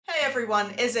everyone,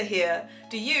 Izza here.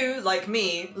 Do you, like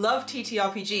me, love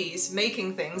TTRPGs,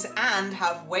 making things, and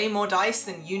have way more dice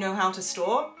than you know how to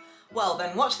store? Well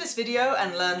then watch this video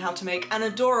and learn how to make an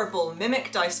adorable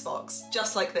Mimic dice box,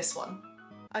 just like this one.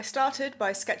 I started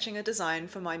by sketching a design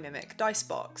for my Mimic dice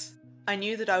box. I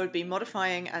knew that I would be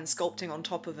modifying and sculpting on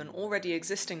top of an already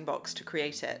existing box to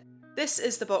create it. This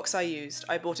is the box I used.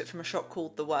 I bought it from a shop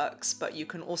called The Works, but you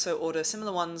can also order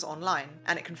similar ones online,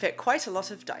 and it can fit quite a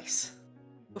lot of dice.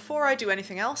 Before I do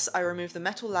anything else, I remove the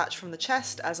metal latch from the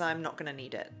chest as I'm not going to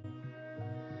need it.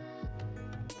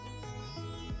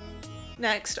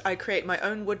 Next, I create my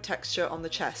own wood texture on the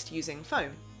chest using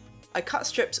foam. I cut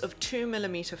strips of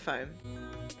 2mm foam,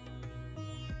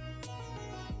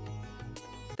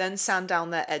 then sand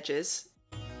down their edges,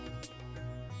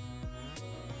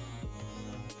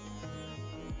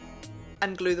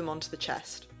 and glue them onto the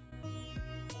chest.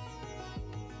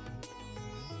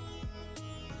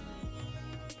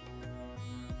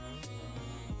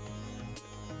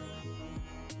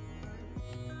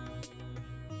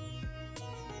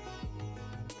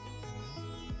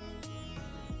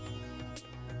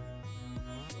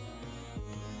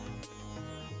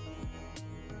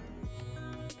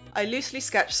 I loosely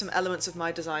sketched some elements of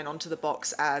my design onto the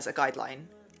box as a guideline.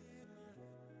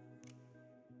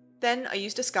 Then I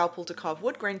used a scalpel to carve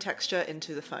wood grain texture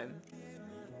into the foam.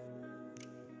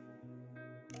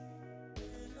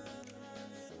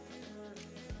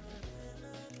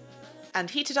 And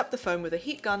heated up the foam with a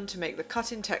heat gun to make the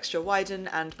cut-in texture widen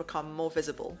and become more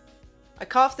visible. I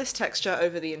carved this texture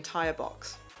over the entire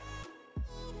box.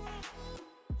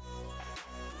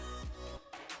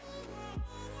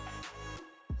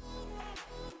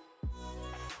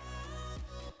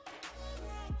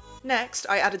 Next,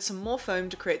 I added some more foam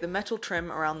to create the metal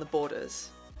trim around the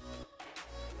borders.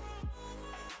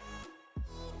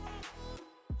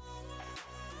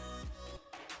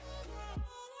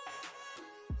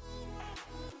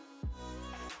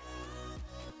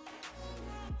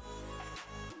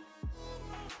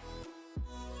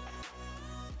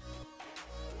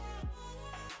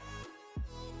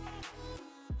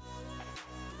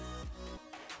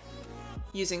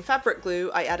 Using fabric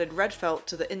glue, I added red felt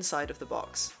to the inside of the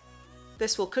box.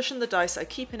 This will cushion the dice I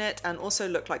keep in it and also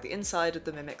look like the inside of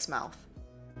the Mimic's mouth.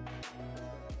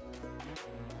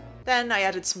 Then I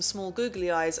added some small googly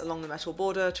eyes along the metal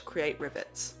border to create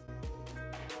rivets.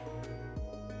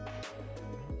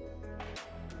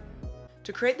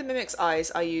 To create the Mimic's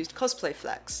eyes, I used Cosplay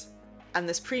Flex and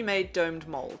this pre-made domed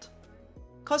mold.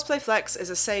 Cosplay Flex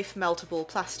is a safe, meltable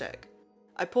plastic.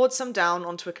 I poured some down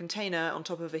onto a container on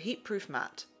top of a heat-proof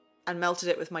mat and melted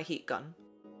it with my heat gun.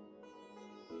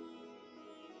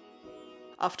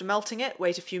 After melting it,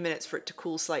 wait a few minutes for it to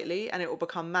cool slightly and it will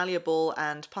become malleable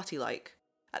and putty-like.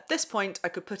 At this point, I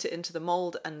could put it into the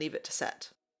mold and leave it to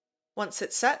set. Once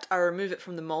it's set, I remove it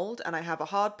from the mold and I have a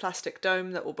hard plastic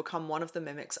dome that will become one of the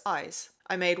Mimic's eyes.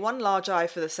 I made one large eye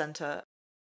for the center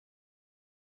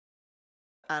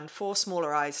and 4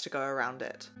 smaller eyes to go around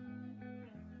it.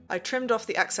 I trimmed off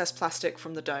the excess plastic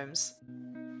from the domes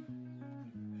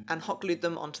and hot glued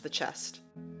them onto the chest.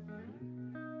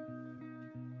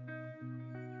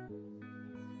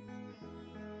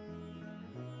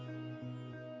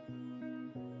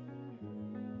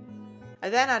 I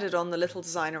then added on the little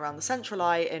design around the central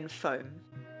eye in foam.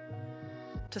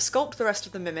 To sculpt the rest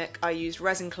of the Mimic, I used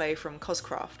resin clay from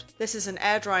Coscraft. This is an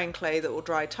air drying clay that will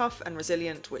dry tough and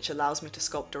resilient, which allows me to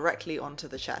sculpt directly onto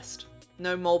the chest.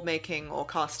 No mold making or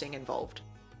casting involved.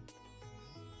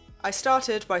 I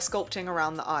started by sculpting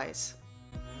around the eyes.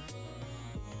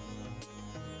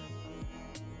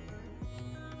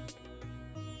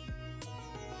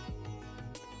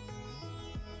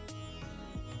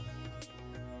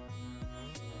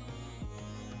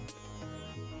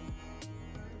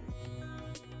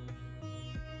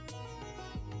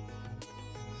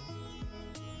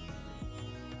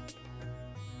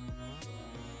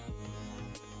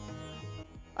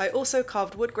 I also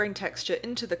carved wood grain texture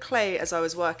into the clay as I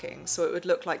was working, so it would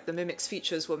look like the Mimic's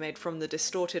features were made from the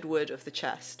distorted wood of the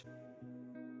chest.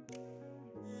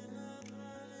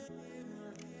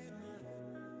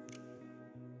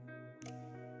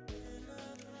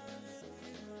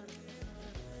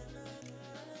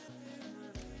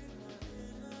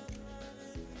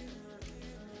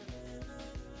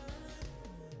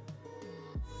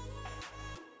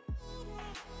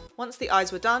 Once the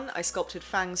eyes were done, I sculpted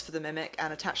fangs for the Mimic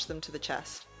and attached them to the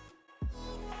chest.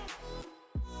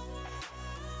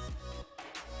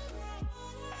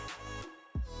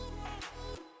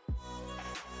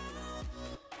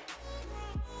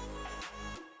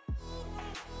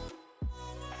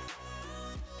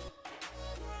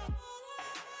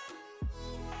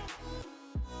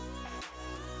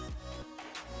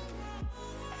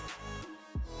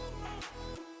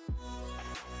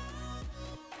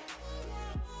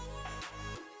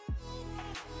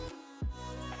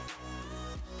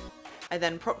 I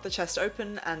then propped the chest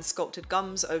open and sculpted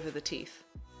gums over the teeth.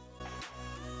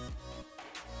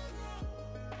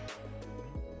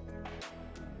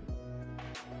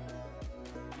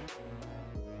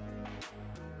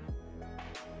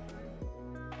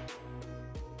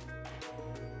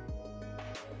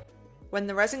 When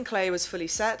the resin clay was fully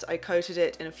set, I coated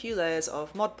it in a few layers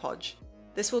of Mod Podge.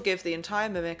 This will give the entire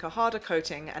mimic a harder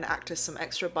coating and act as some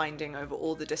extra binding over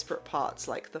all the disparate parts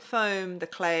like the foam, the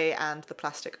clay, and the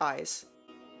plastic eyes.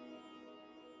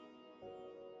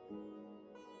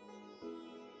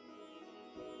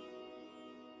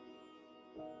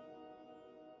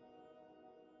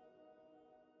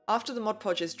 After the Mod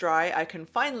Podge is dry, I can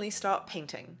finally start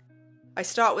painting. I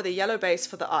start with a yellow base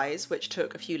for the eyes, which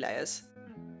took a few layers.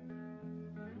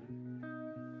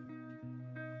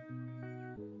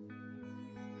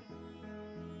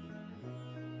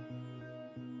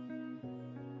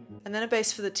 And then a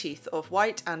base for the teeth of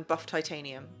white and buff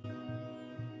titanium.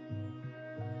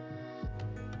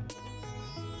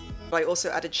 I also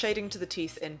added shading to the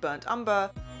teeth in burnt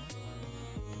umber,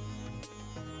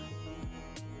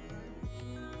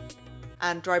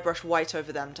 and dry brush white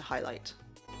over them to highlight.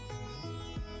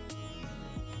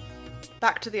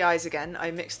 Back to the eyes again,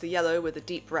 I mixed the yellow with a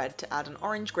deep red to add an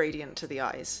orange gradient to the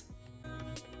eyes.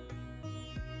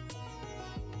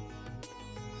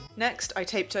 Next, I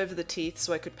taped over the teeth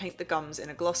so I could paint the gums in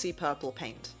a glossy purple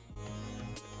paint.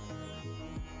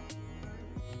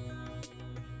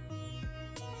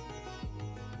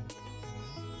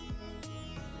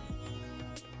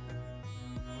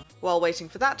 While waiting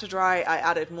for that to dry, I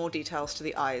added more details to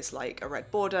the eyes, like a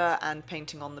red border and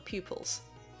painting on the pupils.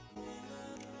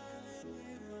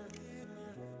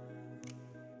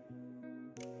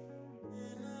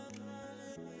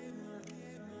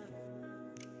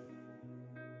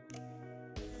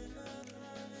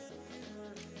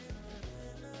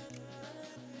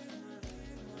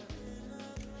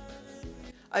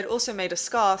 I'd also made a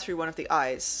scar through one of the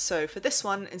eyes, so for this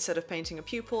one, instead of painting a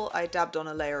pupil, I dabbed on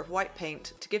a layer of white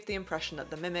paint to give the impression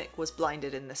that the mimic was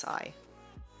blinded in this eye.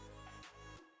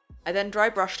 I then dry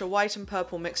brushed a white and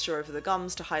purple mixture over the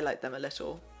gums to highlight them a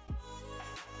little.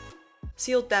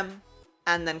 Sealed them,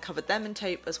 and then covered them in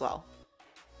tape as well.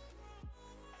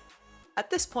 At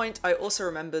this point, I also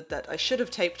remembered that I should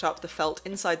have taped up the felt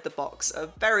inside the box a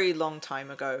very long time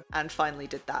ago, and finally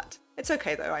did that. It's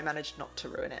okay though, I managed not to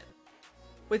ruin it.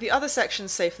 With the other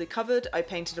sections safely covered, I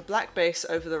painted a black base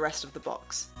over the rest of the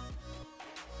box.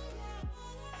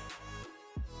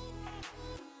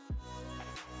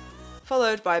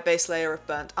 Followed by a base layer of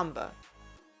burnt umber.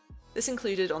 This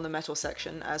included on the metal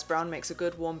section, as brown makes a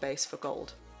good warm base for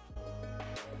gold.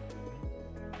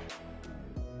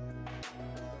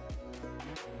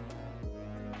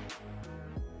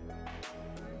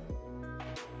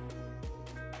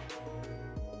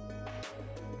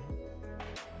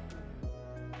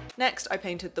 Next, I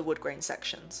painted the wood grain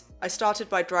sections. I started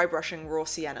by dry brushing raw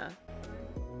sienna.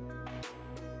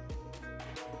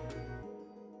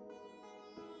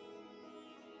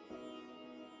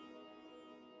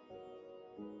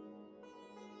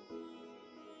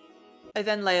 I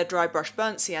then lay a dry brush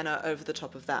burnt sienna over the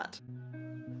top of that.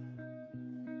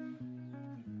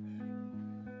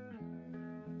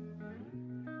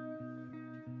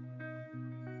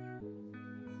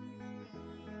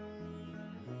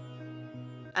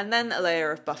 And then a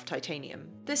layer of buff titanium.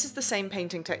 This is the same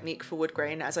painting technique for wood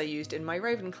grain as I used in my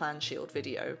Raven Clan shield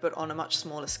video, but on a much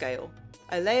smaller scale.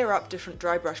 I layer up different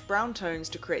dry brush brown tones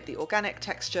to create the organic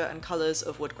texture and colours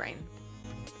of wood grain.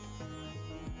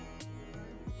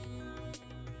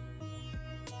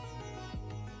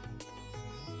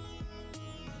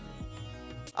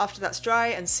 After that's dry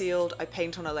and sealed, I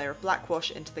paint on a layer of black wash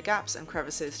into the gaps and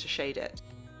crevices to shade it,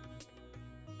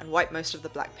 and wipe most of the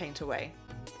black paint away.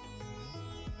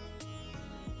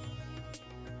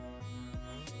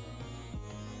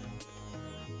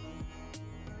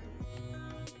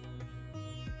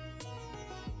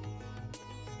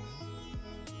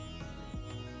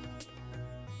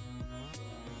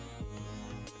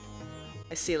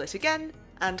 I seal it again,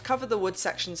 and cover the wood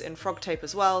sections in frog tape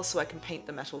as well so I can paint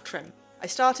the metal trim. I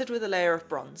started with a layer of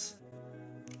bronze.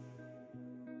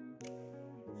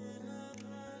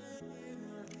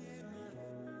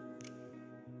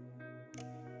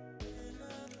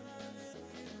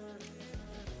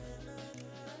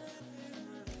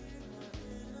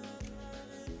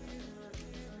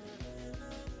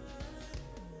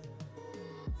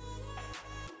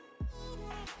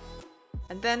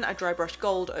 And then I dry brushed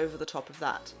gold over the top of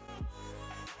that.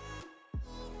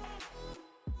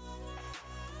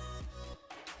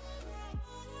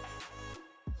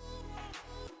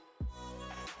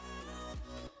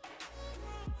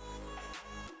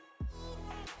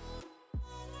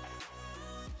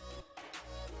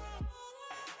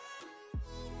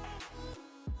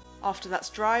 After that's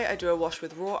dry, I do a wash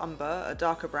with raw umber, a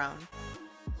darker brown.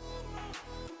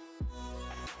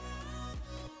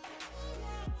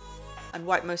 And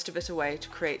wipe most of it away to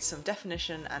create some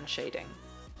definition and shading.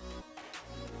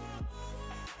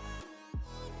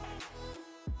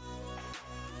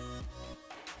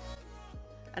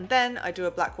 And then I do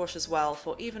a black wash as well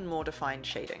for even more defined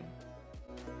shading.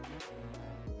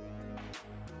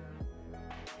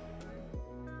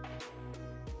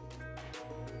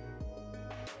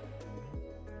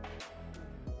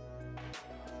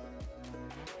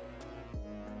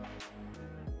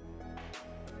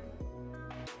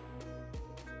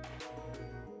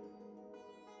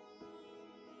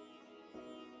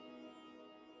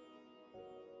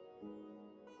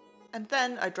 And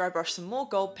then I dry brush some more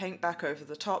gold paint back over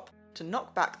the top to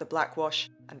knock back the black wash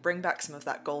and bring back some of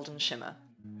that golden shimmer.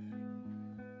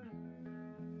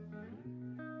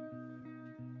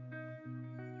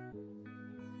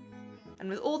 And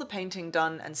with all the painting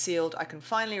done and sealed, I can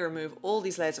finally remove all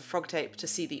these layers of frog tape to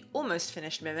see the almost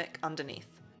finished mimic underneath.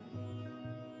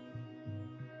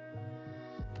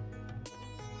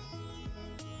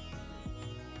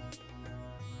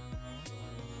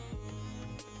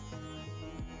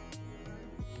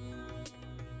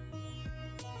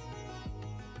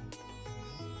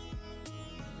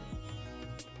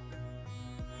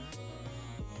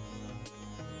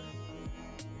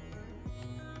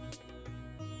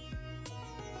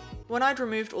 When I'd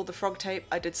removed all the frog tape,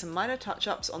 I did some minor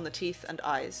touch-ups on the teeth and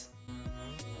eyes.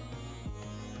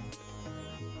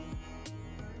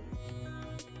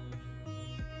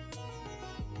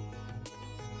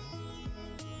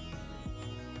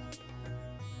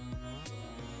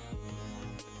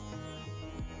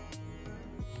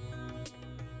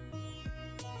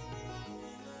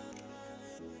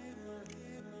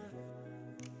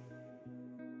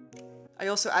 I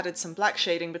also added some black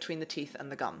shading between the teeth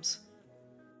and the gums.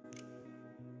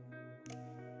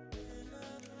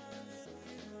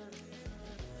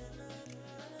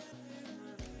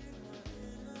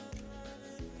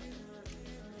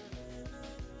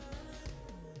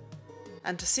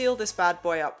 And to seal this bad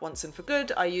boy up once and for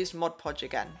good, I used Mod Podge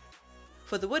again.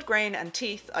 For the wood grain and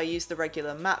teeth, I used the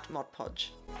regular matte Mod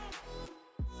Podge.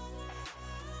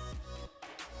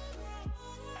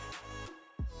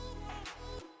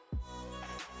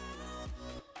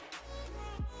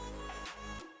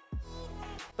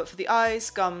 But for the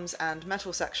eyes, gums, and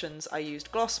metal sections, I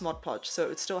used gloss Mod Podge, so it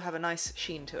would still have a nice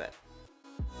sheen to it.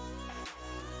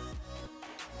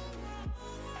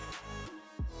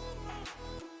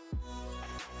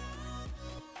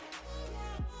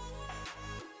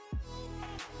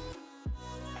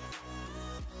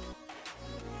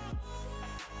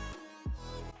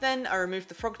 Then I removed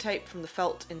the frog tape from the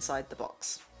felt inside the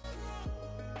box.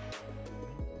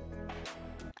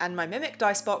 And my Mimic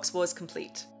dice box was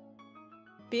complete.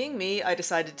 Being me, I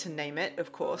decided to name it,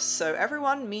 of course, so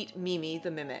everyone meet Mimi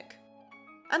the Mimic.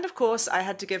 And of course, I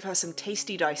had to give her some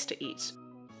tasty dice to eat.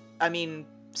 I mean,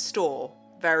 store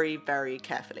very, very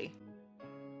carefully.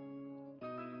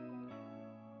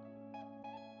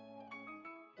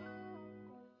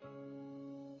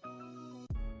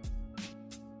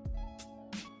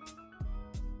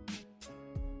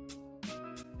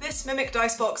 This Mimic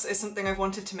dice box is something I've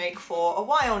wanted to make for a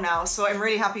while now, so I'm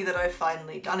really happy that I've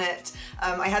finally done it.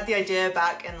 I had the idea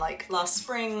back in like last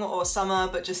spring or summer,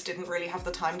 but just didn't really have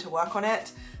the time to work on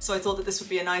it. So I thought that this would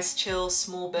be a nice, chill,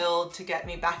 small build to get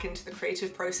me back into the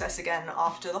creative process again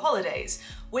after the holidays,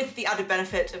 with the added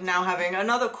benefit of now having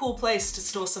another cool place to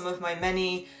store some of my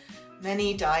many,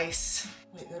 many dice.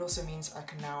 Wait, that also means I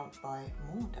can now buy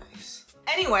more dice.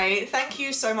 Anyway, thank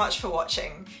you so much for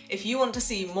watching. If you want to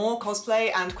see more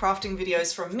cosplay and crafting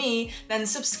videos from me, then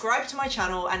subscribe to my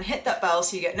channel and hit that bell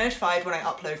so you get notified when I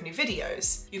upload new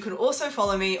videos. You can also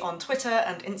follow me on Twitter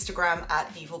and Instagram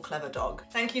at EvilCleverDog.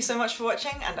 Thank you so much for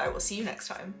watching, and I will see you next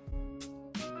time.